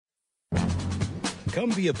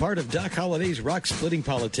Come be a part of Doc Holliday's Rock Splitting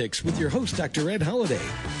Politics with your host, Dr. Ed Holliday.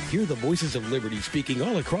 Hear the voices of liberty speaking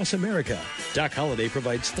all across America. Doc Holliday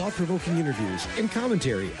provides thought-provoking interviews and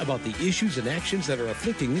commentary about the issues and actions that are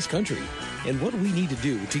afflicting this country and what we need to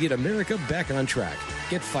do to get America back on track.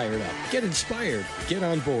 Get fired up, get inspired, get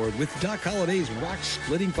on board with Doc Holliday's Rock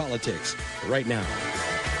Splitting Politics right now.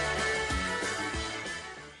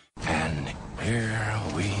 And here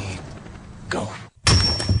we go.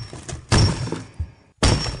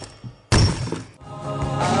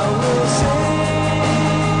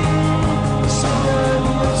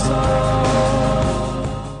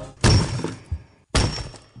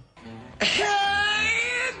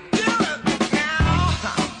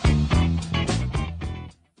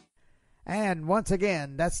 And once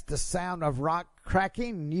again, that's the sound of rock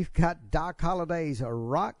cracking. You've got Doc Holliday's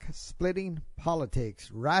Rock Splitting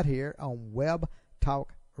Politics right here on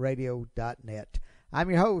webtalkradio.net. I'm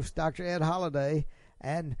your host, Dr. Ed Holliday,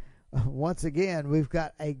 and once again, we've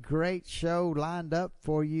got a great show lined up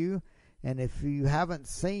for you. And if you haven't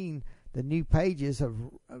seen the new pages of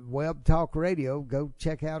Web Talk Radio, go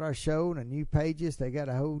check out our show and the new pages. They got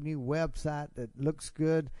a whole new website that looks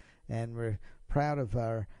good, and we're proud of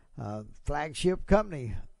our flagship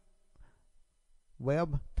company,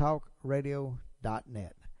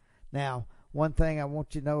 webtalkradio.net. Now, one thing I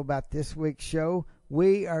want you to know about this week's show,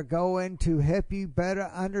 we are going to help you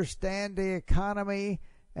better understand the economy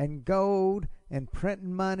and gold and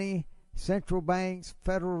printing money, central banks,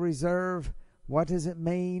 Federal Reserve. What does it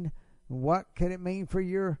mean? What can it mean for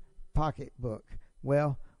your pocketbook?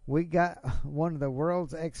 Well, we got one of the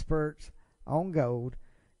world's experts on gold,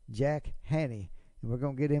 Jack Hanney. And we're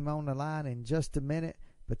going to get him on the line in just a minute.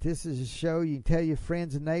 But this is a show you can tell your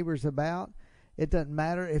friends and neighbors about. It doesn't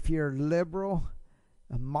matter if you're liberal,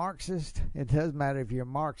 a Marxist. It does matter if you're a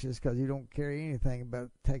Marxist because you don't care anything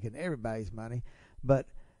about taking everybody's money. But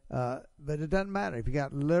it doesn't matter if you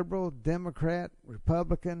got liberal, Democrat,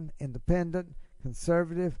 Republican, independent,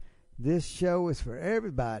 conservative. This show is for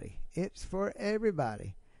everybody. It's for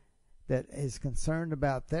everybody that is concerned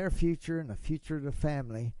about their future and the future of the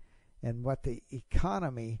family, and what the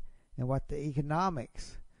economy and what the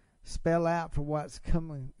economics spell out for what's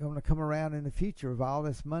going to come around in the future of all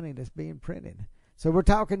this money that's being printed. So we're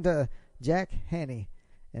talking to Jack Hanney,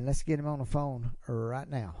 and let's get him on the phone right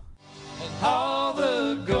now. And all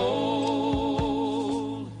the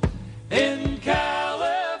gold in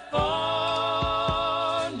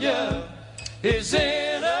California is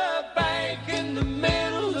in a bank in the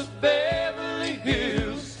middle of Beverly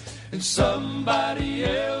Hills, and somebody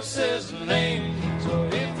else's name. So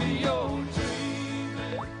if you're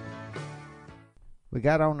dreaming. We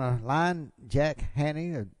got on the line Jack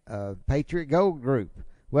Hanney of Patriot Gold Group.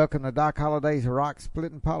 Welcome to Doc Holliday's Rock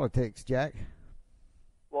Splitting Politics, Jack.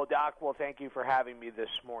 Well, Doc, thank you for having me this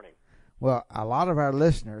morning. Well, a lot of our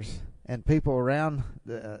listeners and people around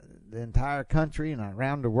the entire country and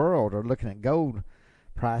around the world are looking at gold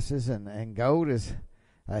prices, and gold is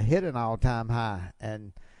hit an all-time high.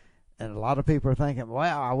 And a lot of people are thinking,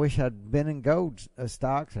 wow, I wish I'd been in gold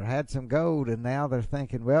stocks or had some gold. And now they're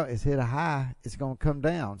thinking, well, it's hit a high, it's going to come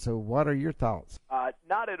down. So what are your thoughts?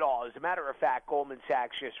 Not at all. As a matter of fact, Goldman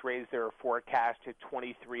Sachs just raised their forecast to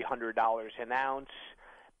 $2,300 an ounce.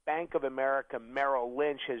 Bank of America Merrill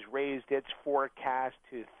Lynch has raised its forecast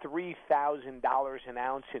to $3,000 an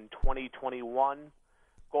ounce in 2021.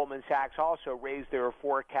 Goldman Sachs also raised their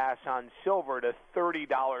forecast on silver to $30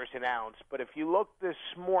 an ounce. But if you look this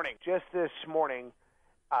morning, just this morning,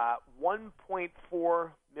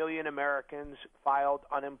 1.4 million Americans filed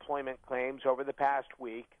unemployment claims over the past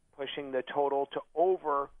week, pushing the total to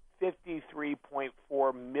over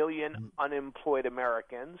 53.4 million unemployed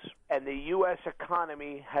Americans. And the U.S.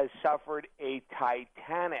 economy has suffered a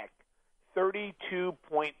titanic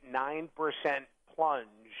 32.9% plunge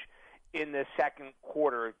in the second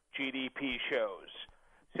quarter, GDP shows.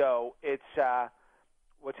 So it's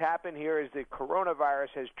what's happened here is the coronavirus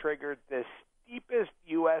has triggered the steepest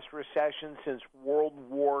U.S. recession since World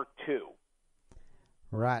War II.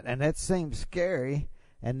 Right, and that seems scary.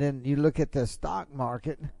 And then you look at the stock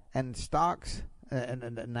market, and stocks, and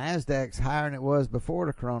the NASDAQ's higher than it was before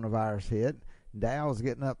the coronavirus hit. Dow's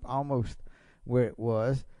getting up almost where it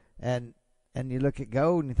was. And you look at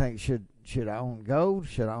gold and you think, should I own gold?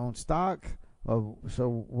 Should I own stock?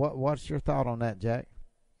 So what's your thought on that, Jack?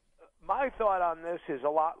 My thought on this is a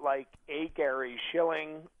lot like A. Gary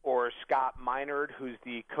Schilling or Scott Minerd, who's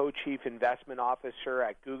the co-chief investment officer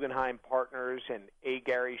at Guggenheim Partners, and A.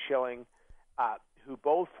 Gary Schilling, who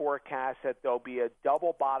both forecast that there'll be a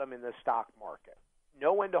double bottom in the stock market.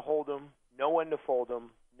 Know when to hold them, know when to fold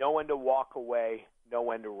them, know when to walk away, know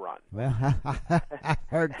when to run. Well, I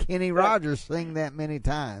heard Kenny Rogers sing that many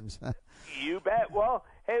times. You bet. Well,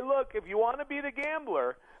 hey, look, if you want to be the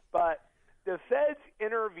gambler, but the Feds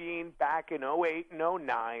intervened back in 08 and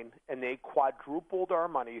 09, and they quadrupled our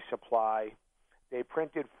money supply. They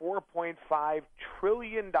printed $4.5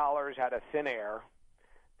 trillion out of thin air.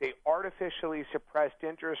 They artificially suppressed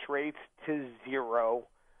interest rates to zero.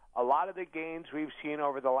 A lot of the gains we've seen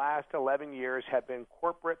over the last 11 years have been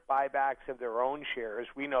corporate buybacks of their own shares.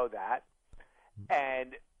 We know that.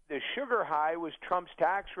 And the sugar high was Trump's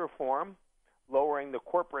tax reform, lowering the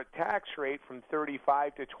corporate tax rate from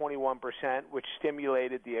 35 to 21%, which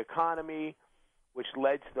stimulated the economy, which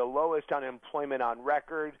led to the lowest unemployment on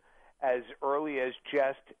record as early as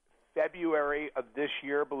just February of this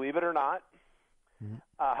year, believe it or not.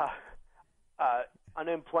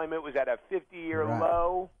 Unemployment was at a 50-year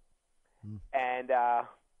low, and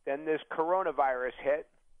then this coronavirus hit,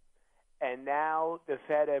 and now the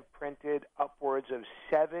Fed have printed upwards of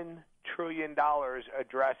 $7 trillion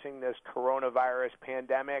addressing this coronavirus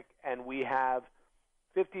pandemic, and we have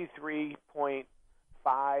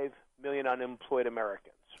 53.5 million unemployed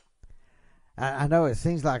Americans. I know it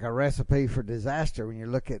seems like a recipe for disaster when you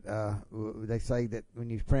look at, they say that when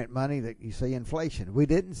you print money that you see inflation. We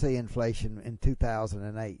didn't see inflation in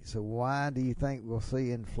 2008. So why do you think we'll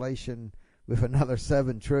see inflation with another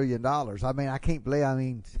 $7 trillion? I mean, I can't believe,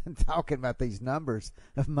 talking about these numbers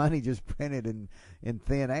of money just printed in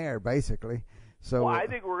thin air, basically. So, well, I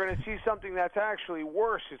think we're going to see something that's actually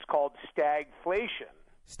worse. It's called stagflation.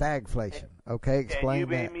 Stagflation. Okay, explain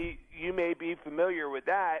that. You may be familiar with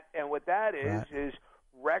that, and what that is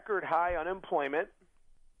record high unemployment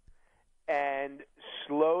and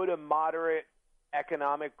slow to moderate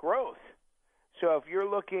economic growth. So if you're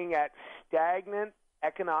looking at stagnant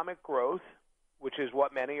economic growth, which is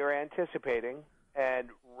what many are anticipating, and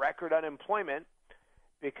record unemployment,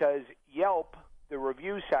 because Yelp, the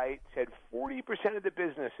review site, said 40% of the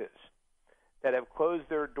businesses that have closed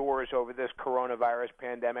their doors over this coronavirus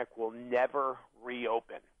pandemic will never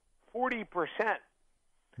reopen. 40%.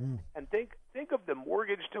 And think of the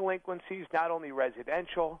mortgage delinquencies, not only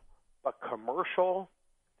residential, but commercial.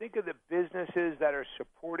 Think of the businesses that are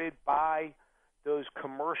supported by those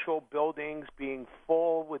commercial buildings being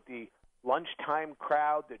full with the lunchtime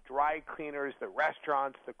crowd, the dry cleaners, the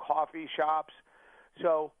restaurants, the coffee shops.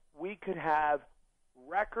 So we could have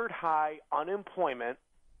record high unemployment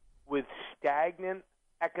with stagnant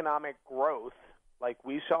economic growth like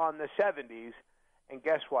we saw in the 70s, and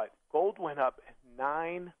guess what? Gold went up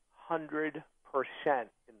 900%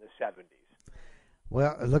 in the 70s.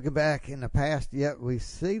 Well, looking back in the past, yet we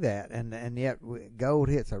see that, and yet gold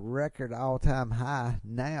hits a record all-time high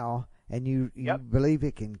now, and you believe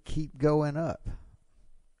it can keep going up.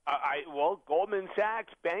 Well, Goldman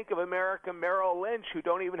Sachs, Bank of America, Merrill Lynch, who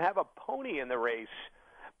don't even have a pony in the race,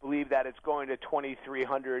 believe that it's going to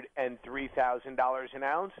 $2,300 and $3,000 an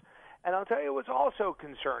ounce. And I'll tell you what's also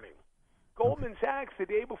concerning. Goldman Sachs, the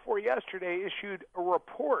day before yesterday, issued a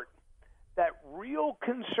report that real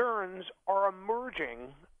concerns are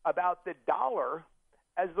emerging about the dollar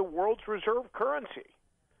as the world's reserve currency.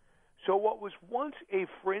 So what was once a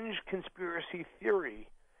fringe conspiracy theory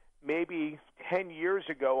maybe 10 years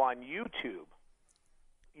ago on YouTube,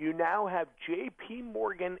 you now have J.P.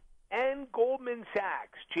 Morgan and Goldman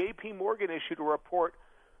Sachs. J.P. Morgan issued a report.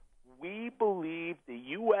 We believe the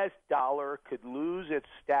U.S. dollar could lose its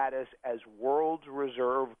status as world's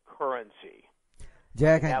reserve currency.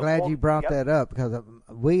 Jack, I'm glad you brought that up, because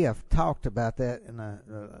we have talked about that in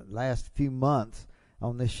the last few months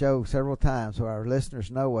on this show several times, so our listeners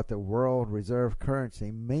know what the world reserve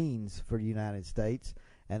currency means for the United States.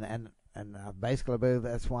 And basically, I believe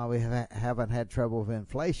that's why we haven't had trouble with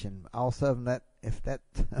inflation. All of a sudden, if that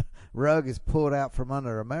rug is pulled out from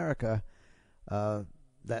under America,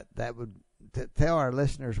 that would tell our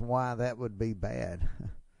listeners why that would be bad.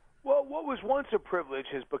 Well, what was once a privilege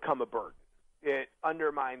has become a burden. It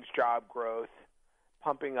undermines job growth,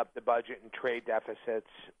 pumping up the budget and trade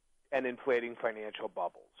deficits, and inflating financial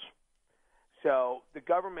bubbles. So the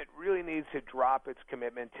government really needs to drop its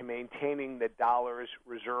commitment to maintaining the dollar's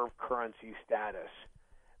reserve currency status.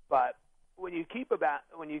 But when you think about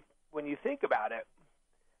it,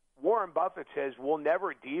 Warren Buffett says we'll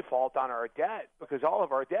never default on our debt because all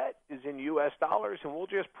of our debt is in U.S. dollars and we'll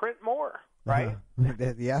just print more, right?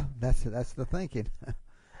 Yeah, that's the thinking.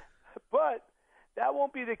 But that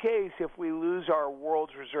won't be the case if we lose our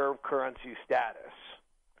world's reserve currency status.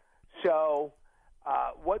 So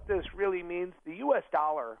what this really means, the U.S.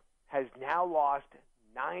 dollar has now lost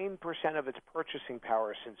 9% of its purchasing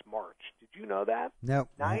power since March. Did you know that? No.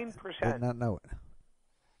 9%. Did not know it.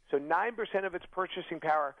 So 9% of its purchasing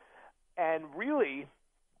power. And really,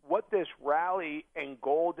 what this rally in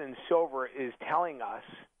gold and silver is telling us,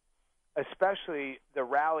 especially the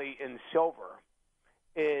rally in silver,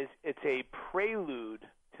 is it's a prelude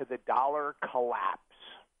to the dollar collapse,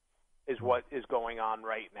 is what is going on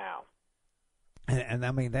right now. And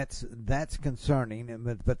I mean, that's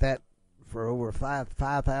concerning, but that for over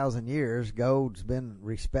 5,000 years, gold's been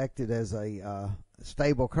respected as a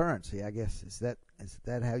stable currency. I guess is that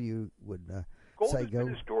how you would gold say has gold?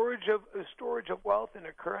 Been a storage of wealth and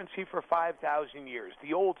a currency for 5,000 years.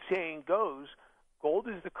 The old saying goes, gold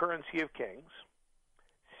is the currency of kings,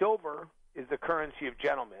 silver is the currency of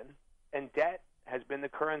gentlemen, and debt has been the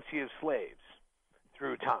currency of slaves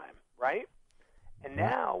through time, right? And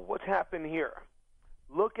now what's happened here?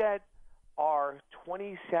 Look at our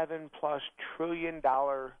 $27+ trillion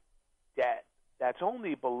debt. That's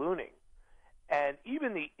only ballooning. And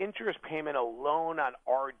even the interest payment alone on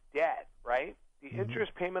our debt, right? The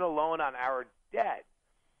interest payment alone on our debt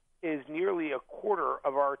is nearly a quarter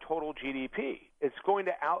of our total GDP. It's going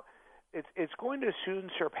to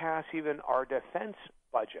soon surpass even our defense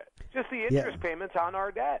budget. Just the interest payments on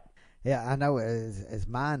our debt. Yeah, I know it's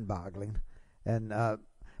mind-boggling, and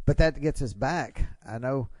but that gets us back. I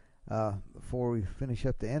know. Before we finish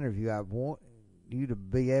up the interview, I want you to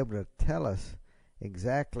be able to tell us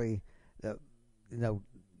exactly.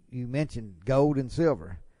 You mentioned gold and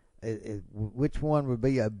silver. Which one would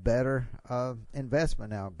be a better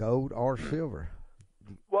investment now, gold or silver?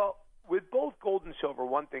 Well, with both gold and silver,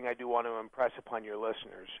 one thing I do want to impress upon your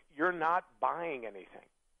listeners, you're not buying anything.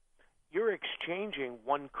 You're exchanging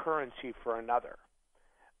one currency for another.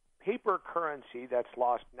 Paper currency that's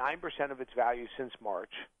lost 9% of its value since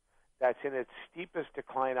March, that's in its steepest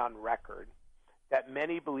decline on record, that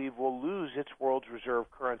many believe will lose its world's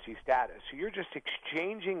reserve currency status. So you're just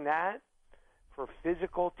exchanging that for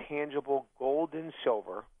physical, tangible gold and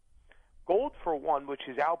silver. Gold, for one, which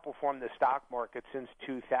has outperformed the stock market since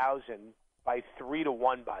 2000 by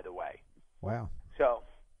 3-1, by the way. Wow. So,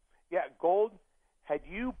 yeah, gold, had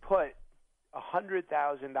you put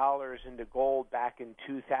 $100,000 into gold back in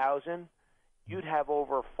 2000, you'd have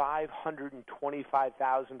over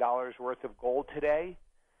 $525,000 worth of gold today.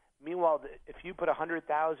 Meanwhile, if you put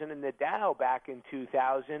 $100,000 in the Dow back in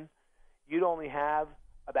 2000, you'd only have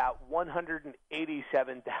about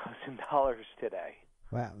 $187,000 today.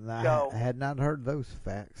 Wow, So, I had not heard those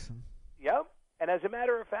facts. Yep, and as a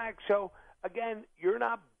matter of fact, so again, you're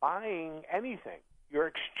not buying anything. You're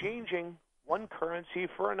exchanging one currency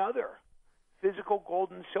for another. Physical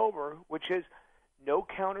gold and silver, which is no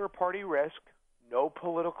counterparty risk, no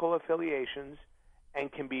political affiliations,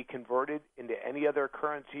 and can be converted into any other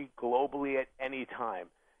currency globally at any time.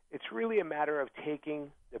 It's really a matter of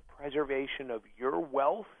taking the preservation of your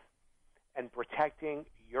wealth and protecting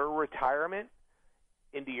your retirement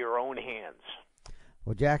into your own hands.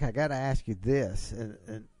 Well, Jack, I got to ask you this,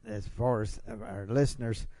 as far as our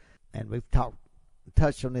listeners, and we've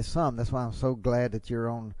touched on this some. That's why I'm so glad that you're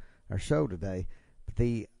on our show today. But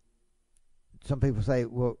some people say,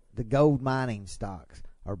 well, the gold mining stocks,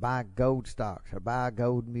 or buy gold stocks, or buy a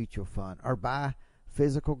gold mutual fund, or buy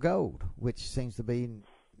physical gold, which seems to be in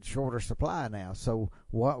shorter supply now. So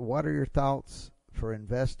what are your thoughts for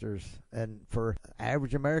investors and for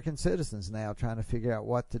average American citizens now trying to figure out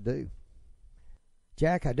what to do?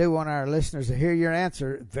 Jack, I do want our listeners to hear your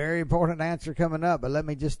answer. Very important answer coming up, but let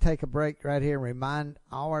me just take a break right here and remind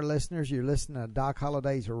all our listeners you're listening to Doc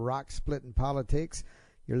Holliday's Rock Splitting Politics.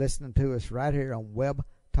 You're listening to us right here on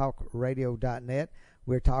webtalkradio.net.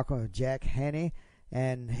 We're talking with Jack Hanney,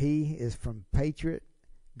 and he is from Patriot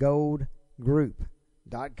Gold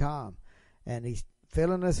Group.com, and he's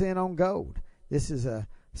filling us in on gold. This is a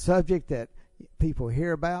subject that people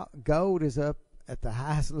hear about. Gold is up at the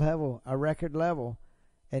highest level, a record level.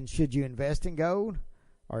 And should you invest in gold?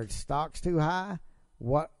 Are stocks too high?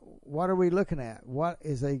 What are we looking at? What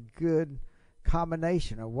is a good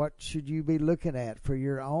combination, or what should you be looking at for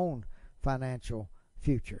your own financial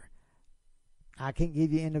future? I can't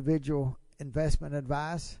give you individual investment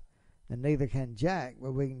advice, and neither can Jack,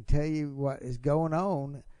 but we can tell you what is going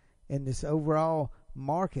on in this overall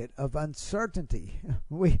market of uncertainty.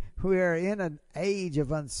 We are in an age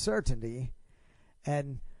of uncertainty,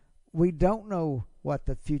 and we don't know what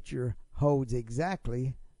the future holds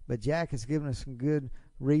exactly, but Jack has given us some good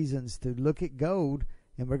reasons to look at gold,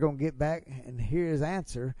 and we're going to get back and hear his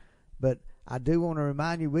answer. But I do want to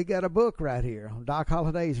remind you, we got a book right here on Doc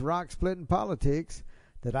Holliday's Rock Splitting Politics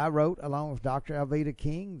that I wrote along with Dr. Alveda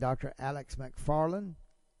King, Dr. Alex McFarland,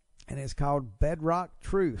 and it's called Bedrock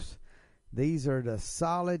Truths. These are the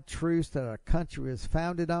solid truths that our country is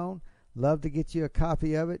founded on, Love to get you a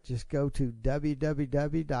copy of it. Just go to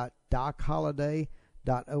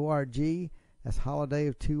www.docholiday.org. That's Holiday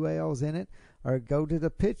of 2 L's in it. Or go to the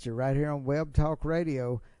picture right here on Web Talk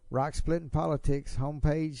Radio, Rock Splitting Politics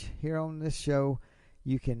homepage here on this show.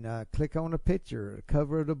 You can click on the picture, the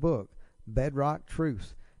cover of the book, Bedrock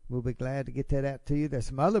Truths. We'll be glad to get that out to you. There's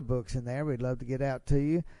some other books in there we'd love to get out to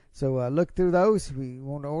you. So look through those. If you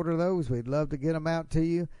want to order those, we'd love to get them out to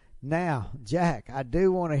you. Now, Jack, I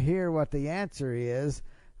do want to hear what the answer is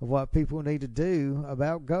of what people need to do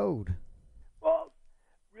about gold. Well,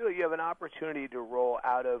 really, you have an opportunity to roll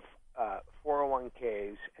out of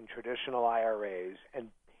 401ks and traditional IRAs and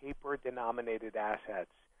paper-denominated assets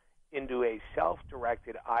into a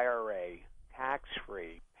self-directed IRA,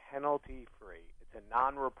 tax-free, penalty-free. It's a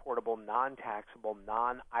non-reportable, non-taxable,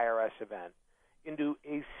 non-IRS event, into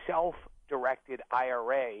a self-directed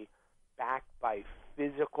IRA backed by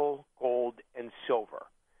physical gold and silver.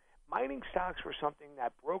 Mining stocks were something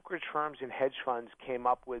that brokerage firms and hedge funds came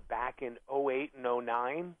up with back in 08 and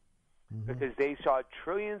 09 because they saw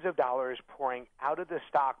trillions of dollars pouring out of the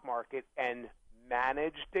stock market and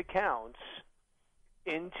managed accounts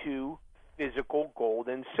into physical gold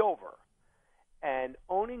and silver. And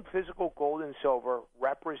owning physical gold and silver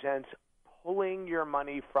represents pulling your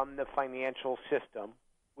money from the financial system,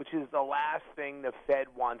 which is the last thing the Fed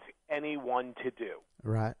wants anyone to do.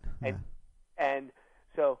 Right. And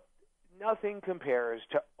so nothing compares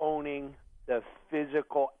to owning the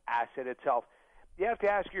physical asset itself. You have to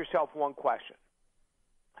ask yourself one question.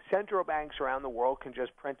 Central banks around the world can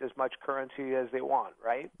just print as much currency as they want,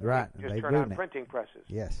 right? Right. Just turn on printing presses.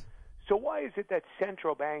 Yes. So why is it that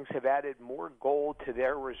central banks have added more gold to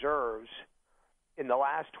their reserves in the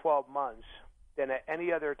last 12 months than at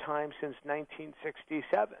any other time since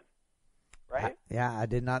 1967, right? I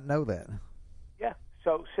did not know that. Yeah,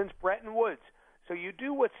 so since Bretton Woods. So you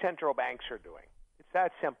do what central banks are doing. It's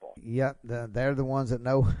that simple. Yep, they're the ones that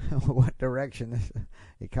know what direction this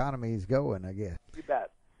economy is going, I guess. You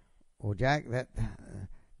bet. Well, Jack,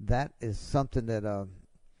 that is something that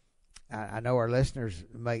I know our listeners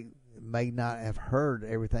may not have heard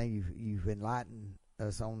everything you've enlightened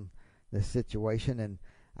us on this situation, and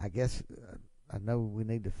I guess I know we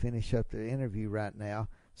need to finish up the interview right now.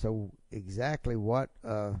 So exactly what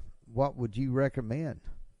would you recommend?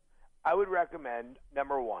 I would recommend,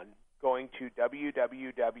 number one, going to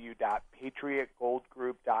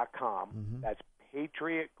www.patriotgoldgroup.com. That's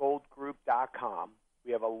patriotgoldgroup.com.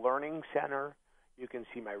 We have a learning center. You can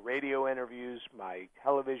see my radio interviews, my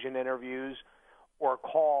television interviews, or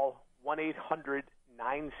call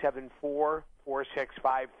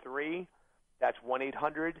 1-800-974-4653. That's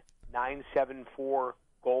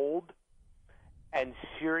 1-800-974-GOLD. And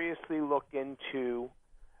seriously look into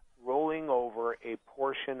rolling over a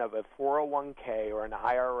portion of a 401k or an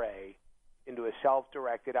IRA into a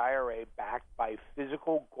self-directed IRA backed by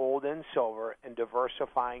physical gold and silver and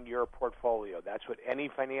diversifying your portfolio. That's what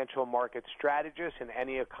any financial market strategist and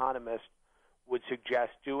any economist would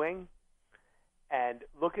suggest doing. And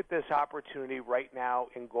look at this opportunity right now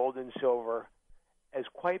in gold and silver as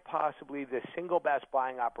quite possibly the single best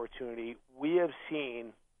buying opportunity we have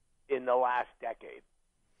seen in the last decade.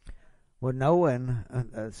 Well, knowing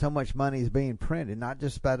so much money is being printed, not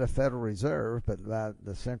just by the Federal Reserve, but by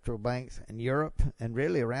the central banks in Europe and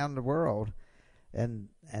really around the world, and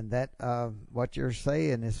that what you're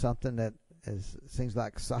saying is something that seems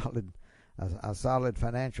like a solid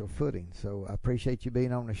financial footing. So I appreciate you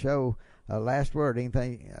being on the show. Last word,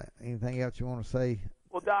 anything else you want to say?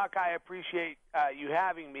 Well, Doc, I appreciate you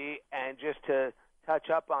having me, and just to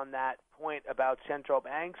touch up on that point about central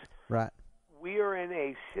banks. Right. We are in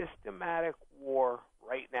a systematic war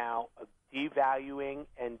right now of devaluing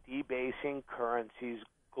and debasing currencies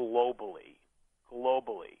globally.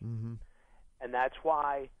 Mm-hmm. And that's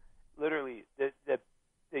why, literally, the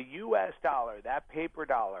U.S. dollar, that paper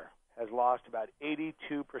dollar, has lost about 82%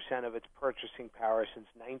 of its purchasing power since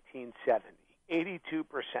 1970.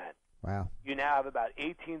 82%. Wow. You now have about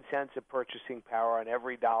 18 cents of purchasing power on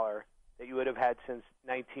every dollar that you would have had since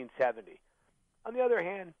 1970. On the other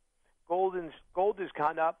hand, gold has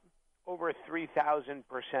gone up over 3,000%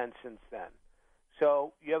 since then.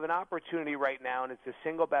 So you have an opportunity right now, and it's the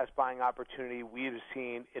single best buying opportunity we've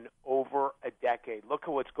seen in over a decade. Look at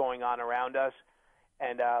what's going on around us.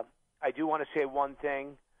 And I do want to say one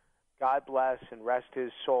thing. God bless and rest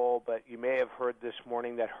his soul, but you may have heard this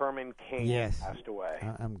morning that Herman Cain passed away.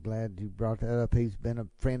 I'm glad you brought that up. He's been a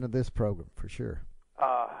friend of this program, for sure.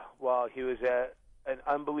 Well, he was an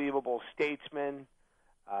unbelievable statesman,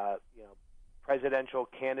 presidential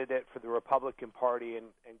candidate for the Republican Party, and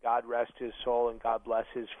God rest his soul, and God bless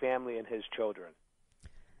his family and his children.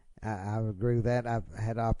 I agree with that. I've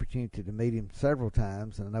had the opportunity to meet him several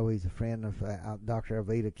times, and I know he's a friend of Dr.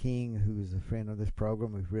 Alveda King, who's a friend of this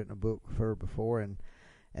program. We've written a book for her before,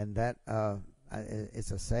 and that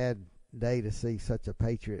it's a sad day to see such a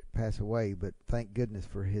patriot pass away. But thank goodness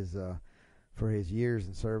for his years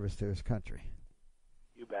in service to his country.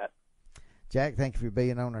 You bet. Jack, thank you for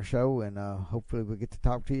being on our show, and hopefully we'll get to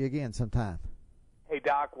talk to you again sometime. Hey,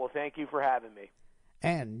 Doc. Well, thank you for having me.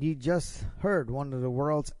 And you just heard one of the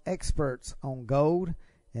world's experts on gold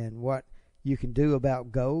and what you can do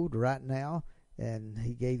about gold right now. And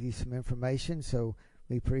he gave you some information. So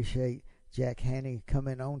we appreciate Jack Hanney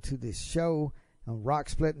coming on to this show on Rock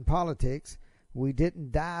Splitting Politics. We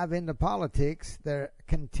didn't dive into politics. They're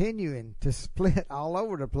continuing to split all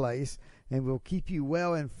over the place, and we'll keep you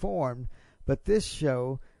well informed. But this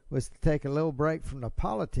show was to take a little break from the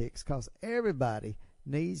politics, because everybody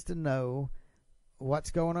needs to know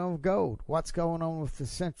what's going on with gold, what's going on with the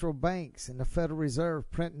central banks and the Federal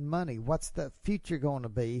Reserve printing money, what's the future going to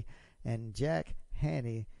be. And Jack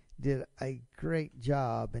Hanney did a great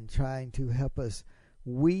job in trying to help us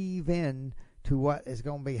weave in to what is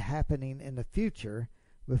going to be happening in the future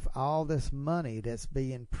with all this money that's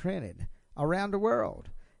being printed around the world.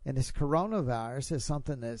 And this coronavirus is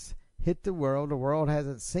something that's hit the world. The world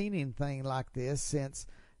hasn't seen anything like this since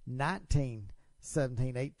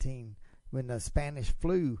 1917, 18, when the Spanish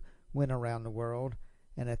flu went around the world.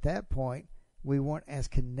 And at that point, we weren't as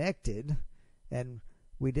connected, and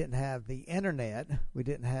we didn't have the internet. We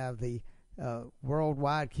didn't have the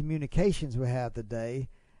worldwide communications we have today.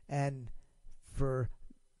 And for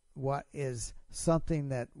what is something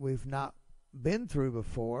that we've not been through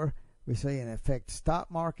before, we see it affect stock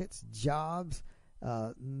markets, jobs,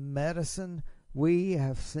 medicine. We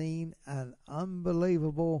have seen an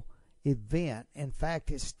unbelievable event. In fact,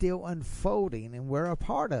 it's still unfolding, and we're a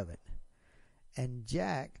part of it. And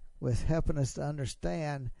Jack was helping us to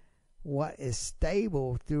understand what is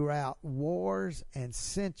stable throughout wars and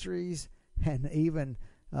centuries and even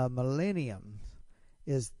millenniums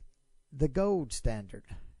is the gold standard.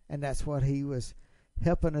 And that's what he was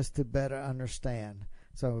helping us to better understand.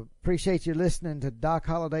 So appreciate you listening to Doc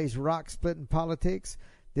Holliday's Rock Splitting Politics.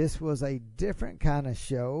 This was a different kind of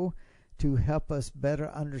show to help us better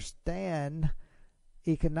understand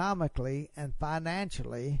economically and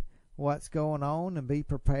financially what's going on and be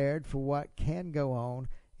prepared for what can go on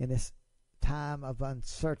in this time of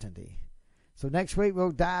uncertainty. So next week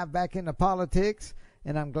we'll dive back into politics,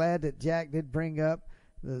 and I'm glad that Jack did bring up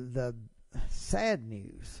the sad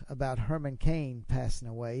news about Herman Cain passing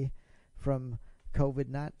away from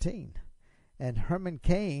COVID-19. And Herman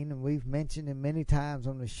Cain, and we've mentioned him many times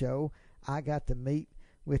on the show, I got to meet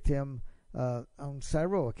with him on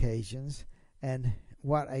several occasions, and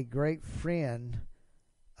what a great friend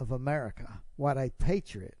of America, what a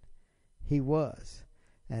patriot he was.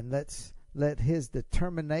 And let's let his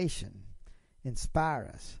determination inspire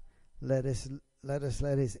us. Let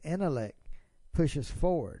his intellect push us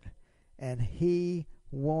forward. And he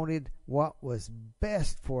wanted what was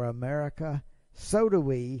best for America. So do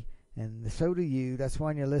we, and so do you. That's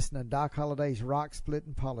why you're listening to Doc Holliday's Rock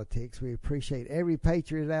Splitting Politics. We appreciate every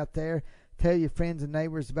patriot out there. Tell your friends and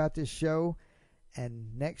neighbors about this show.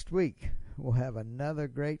 And next week, we'll have another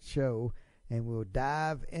great show, and we'll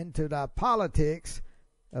dive into the politics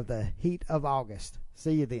of the heat of August.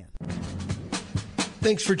 See you then.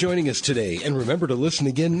 Thanks for joining us today, and remember to listen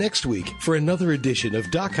again next week for another edition of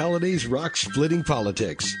Doc Holliday's Rock Splitting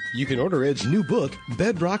Politics. You can order Ed's new book,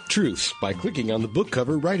 Bedrock Truths, by clicking on the book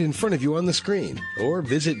cover right in front of you on the screen, or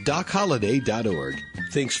visit DocHolliday.org.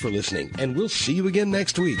 Thanks for listening, and we'll see you again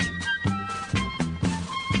next week.